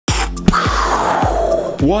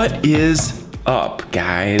What is up,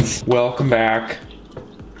 guys? Welcome back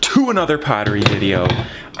to another pottery video.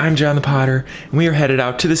 I'm Jonthepotter, and we are headed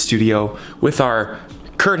out to the studio with our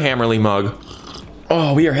Kurt Hammerly mug.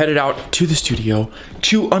 Oh, we are headed out to the studio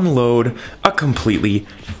to unload a completely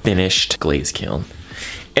finished glaze kiln.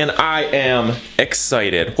 And I am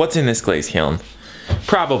excited. What's in this glaze kiln?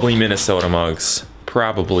 Probably Minnesota mugs.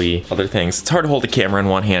 Probably other things. It's hard to hold a camera in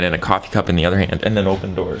one hand and a coffee cup in the other hand and then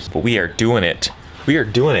open doors. But we are doing it. We are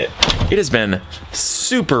doing it. It has been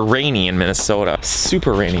super rainy in Minnesota.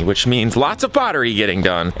 Super rainy, which means lots of pottery getting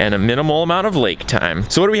done and a minimal amount of lake time.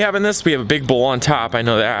 So what do we have in this? We have a big bowl on top, I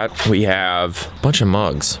know that. We have a bunch of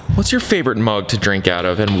mugs. What's your favorite mug to drink out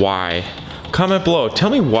of and why? Comment below,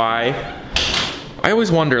 tell me why. I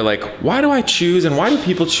always wonder, like, why do I choose and why do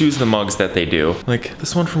people choose the mugs that they do? Like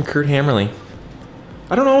this one from Kurt Hammerly.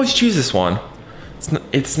 I don't always choose this one.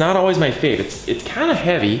 It's not always my favorite. It's kind of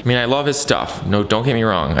heavy. I mean, I love his stuff. No, don't get me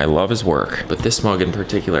wrong. I love his work, but this mug in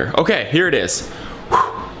particular. Okay, here it is. Whew.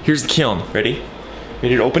 Here's the kiln. Ready?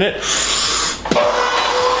 Ready to open it?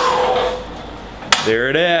 There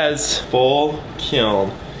it is. Full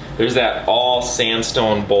kiln. There's that all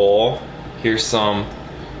sandstone bowl. Here's some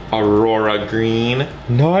Aurora green.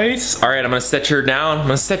 Nice. All right, I'm gonna set you down. I'm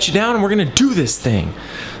gonna set you down and we're gonna do this thing.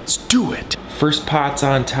 Let's do it. First pot's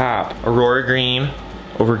on top. Aurora green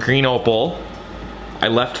over green opal. I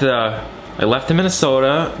left the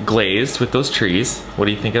Minnesota glazed with those trees. What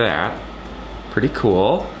do you think of that? Pretty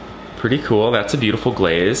cool. Pretty cool. That's a beautiful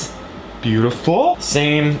glaze. Beautiful.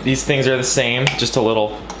 Same, these things are the same, just a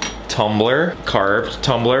little tumbler, carved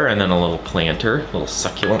tumbler, and then a little planter, little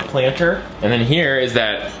succulent planter. And then here is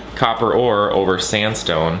that copper ore over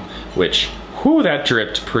sandstone, which, whew, that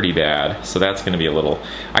dripped pretty bad. So that's gonna be a little,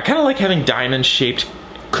 I kinda like having diamond shaped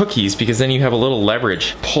cookies because then you have a little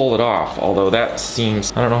leverage, pull it off. Although that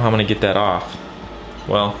seems, I don't know how I'm gonna get that off.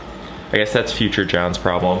 Well, I guess that's future John's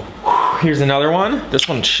problem. Here's another one. This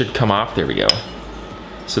one should come off, there we go.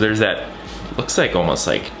 So there's that, looks like almost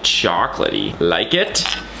like chocolatey. Like it?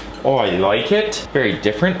 Oh, I like it. Very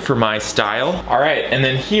different for my style. All right, and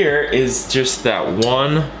then here is just that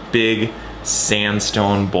one big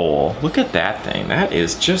sandstone bowl. Look at that thing. That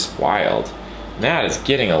is just wild. That is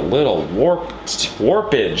getting a little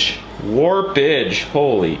warpage. Warpage.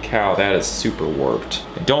 Holy cow, that is super warped.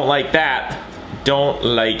 I don't like that. Don't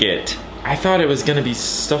like it. I thought it was gonna be,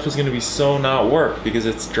 stuff was gonna be so not warped because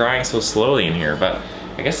it's drying so slowly in here, but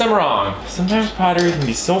I guess I'm wrong. Sometimes pottery can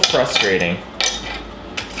be so frustrating.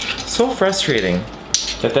 So frustrating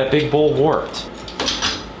that that big bowl warped.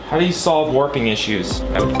 How do you solve warping issues?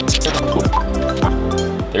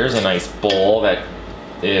 There's a nice bowl that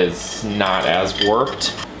is not as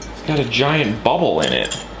warped. It's got a giant bubble in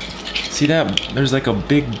it. See that? There's like a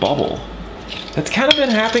big bubble. That's kind of been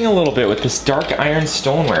happening a little bit with this dark iron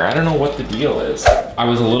stoneware. I don't know what the deal is. I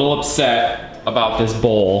was a little upset about this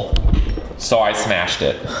bowl, so I smashed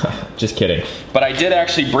it. Just kidding. But I did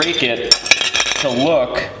actually break it to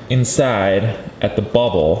look inside at the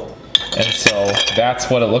bubble, and so that's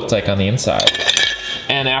what it looked like on the inside.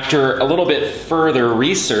 And after a little bit further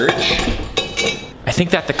research, I think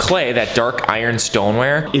that the clay, that dark iron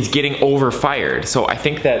stoneware, is getting overfired. So I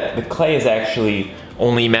think that the clay is actually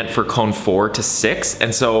only meant for cone 4 to 6,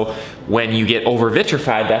 and so when you get over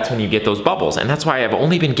vitrified, that's when you get those bubbles, and that's why I've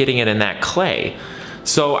only been getting it in that clay.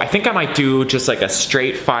 So I think I might do just like a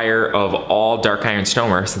straight fire of all dark iron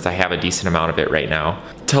stoneware, since I have a decent amount of it right now,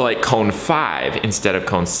 to like cone 5 instead of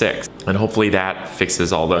cone 6. And hopefully that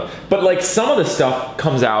fixes all the, but like some of the stuff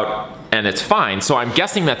comes out and it's fine. So I'm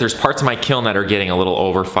guessing that there's parts of my kiln that are getting a little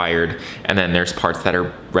overfired, and then there's parts that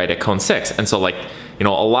are right at cone 6. And so, like, you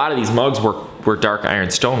know, a lot of these mugs were dark iron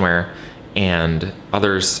stoneware, and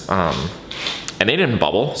others, and they didn't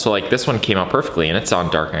bubble. So like this one came out perfectly and it's on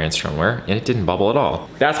dark iron stoneware and it didn't bubble at all.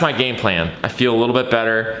 That's my game plan. I feel a little bit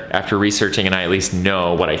better after researching, and I at least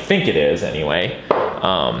know what I think it is anyway.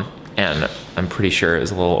 And I'm pretty sure it was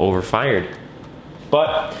a little overfired.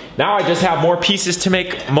 But now I just have more pieces to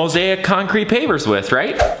make mosaic concrete pavers with,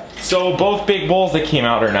 right? So both big bowls that came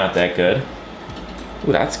out are not that good.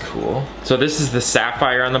 Ooh, that's cool. So this is the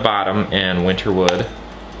sapphire on the bottom and winter wood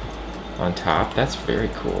on top. That's very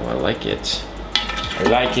cool, I like it. I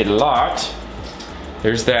like it a lot.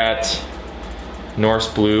 There's that Norse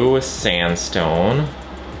blue with sandstone.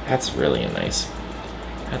 That's really nice.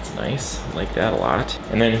 That's nice. I like that a lot.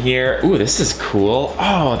 And then here, ooh, this is cool.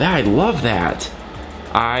 Oh, that, I love that.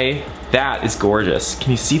 That is gorgeous.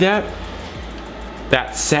 Can you see that?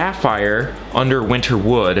 That sapphire under winter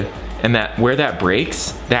wood, and that where that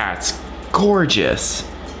breaks, that's gorgeous.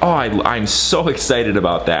 Oh, I'm so excited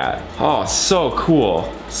about that. Oh, so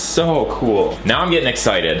cool. So cool. Now I'm getting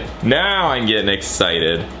excited. Now I'm getting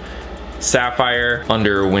excited. Sapphire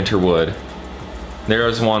under winter wood. There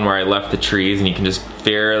was one where I left the trees and you can just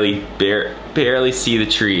barely see the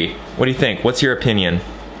tree. What do you think? What's your opinion?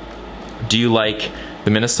 Do you like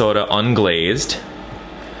the Minnesota unglazed?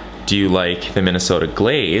 Do you like the Minnesota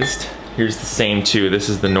glazed? Here's the same too. This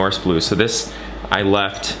is the Norse blue. So this I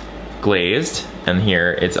left glazed, and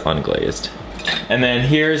here it's unglazed. And then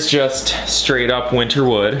here's just straight up winter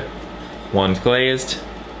wood. One's glazed,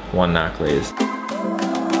 one not glazed.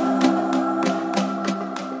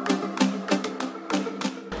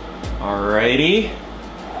 Alrighty.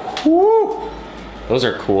 Woo! Those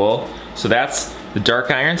are cool. So that's the dark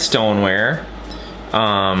iron stoneware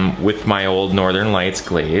with my old Northern Lights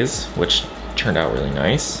glaze, which turned out really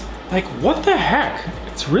nice. Like, what the heck?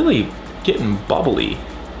 It's really getting bubbly.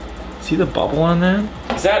 See the bubble on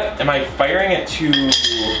that? Am I firing it too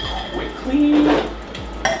quickly?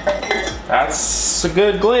 That's a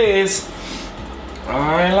good glaze.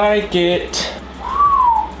 I like it.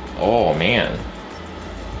 Oh man.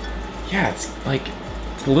 Yeah, it's like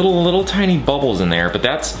little tiny bubbles in there, but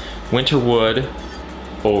that's winter wood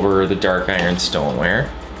over the dark iron stoneware.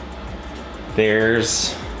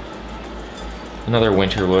 There's another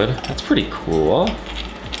winter wood. That's pretty cool.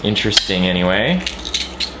 Interesting anyway.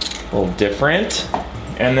 A little different.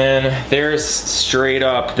 And then there's straight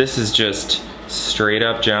up, this is just straight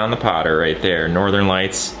up Jonthepotter right there. Northern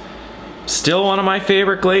Lights. Still one of my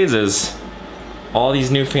favorite glazes. All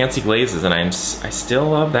these new fancy glazes, and I still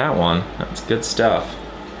love that one. That's good stuff.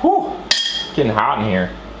 Whew, getting hot in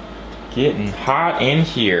here. Getting hot in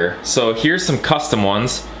here. So here's some custom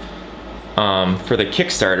ones for the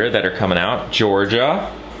Kickstarter that are coming out.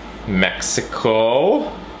 Georgia,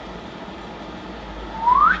 Mexico.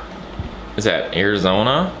 Is that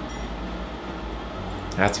Arizona?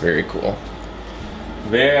 That's very cool.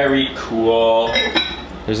 Very cool.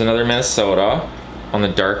 There's another Minnesota on the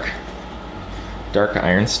dark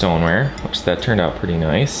iron stoneware, which that turned out pretty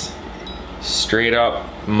nice. Straight up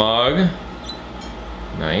mug.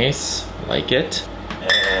 Nice, like it.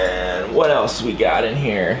 And what else we got in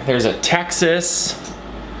here? There's a Texas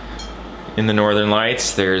in the Northern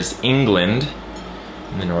Lights. There's England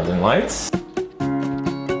in the Northern Lights.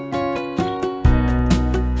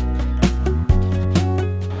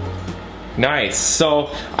 Nice. So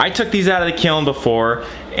I took these out of the kiln before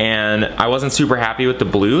and I wasn't super happy with the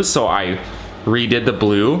blue, so I redid the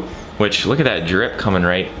blue, which look at that drip coming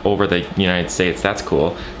right over the United States. That's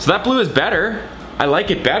cool. So that blue is better. I like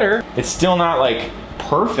it better. It's still not like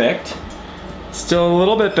perfect. Still a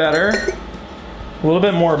little bit better. A little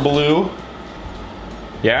bit more blue.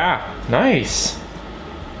 Yeah, nice.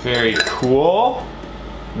 Very cool.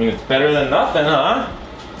 I mean, it's better than nothing, huh?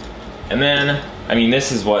 And then, I mean,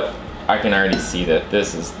 this is what I can already see that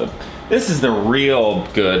this is the real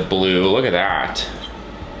good blue. Look at that.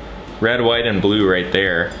 Red, white, and blue right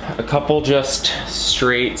there. A couple just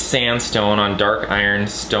straight sandstone on dark iron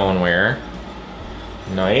stoneware.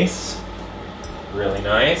 Nice. Really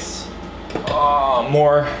nice. Oh,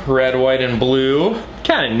 more red, white, and blue.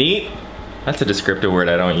 Kind of neat. That's a descriptive word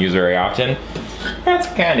I don't use very often. That's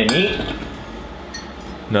kind of neat.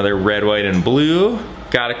 Another red, white, and blue.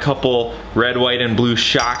 Got a couple red, white, and blue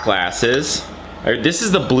shot glasses. This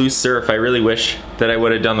is the blue surf. I really wish that I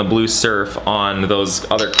would have done the blue surf on those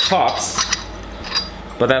other cups,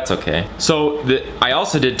 but that's okay. So I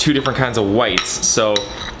also did two different kinds of whites. So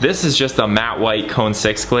this is just a matte white cone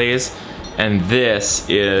 6 glaze, and this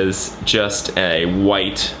is just a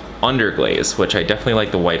white underglaze, which I definitely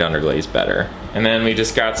like the white underglaze better. And then we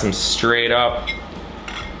just got some straight up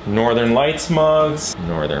Northern Lights mugs,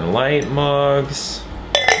 Northern Light mugs.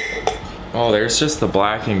 Oh, there's just the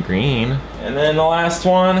black and green. And then the last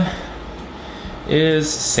one is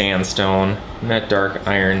sandstone, and that dark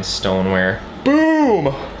iron stoneware. Boom!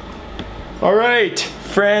 All right,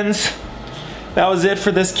 friends, that was it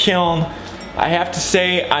for this kiln. I have to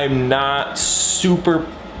say I'm not super,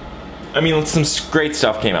 I mean, some great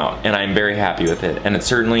stuff came out and I'm very happy with it. And it's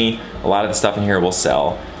certainly, a lot of the stuff in here will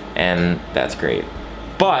sell, and that's great.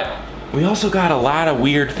 But we also got a lot of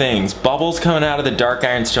weird things. Bubbles coming out of the dark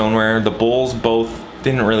iron stoneware. The bowls both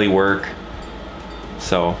didn't really work.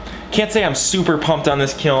 So, can't say I'm super pumped on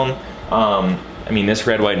this kiln. I mean, this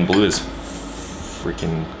red, white, and blue is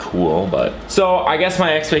freaking cool, but... So, I guess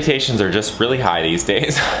my expectations are just really high these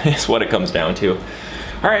days, is what it comes down to.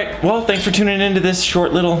 Alright, well, thanks for tuning into this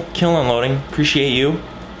short little kiln unloading. Appreciate you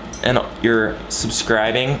and your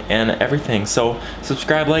subscribing and everything. So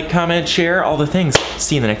subscribe, like, comment, share, all the things.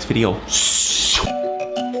 See you in the next video.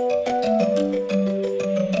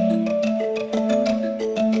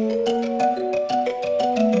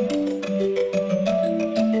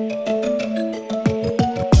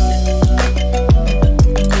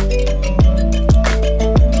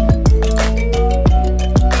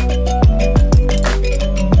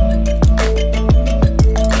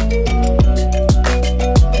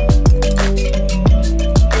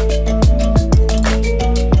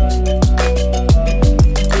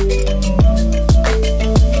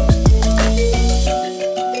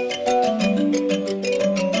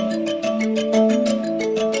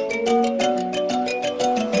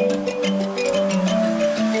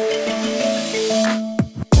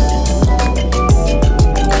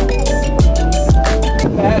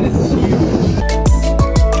 That is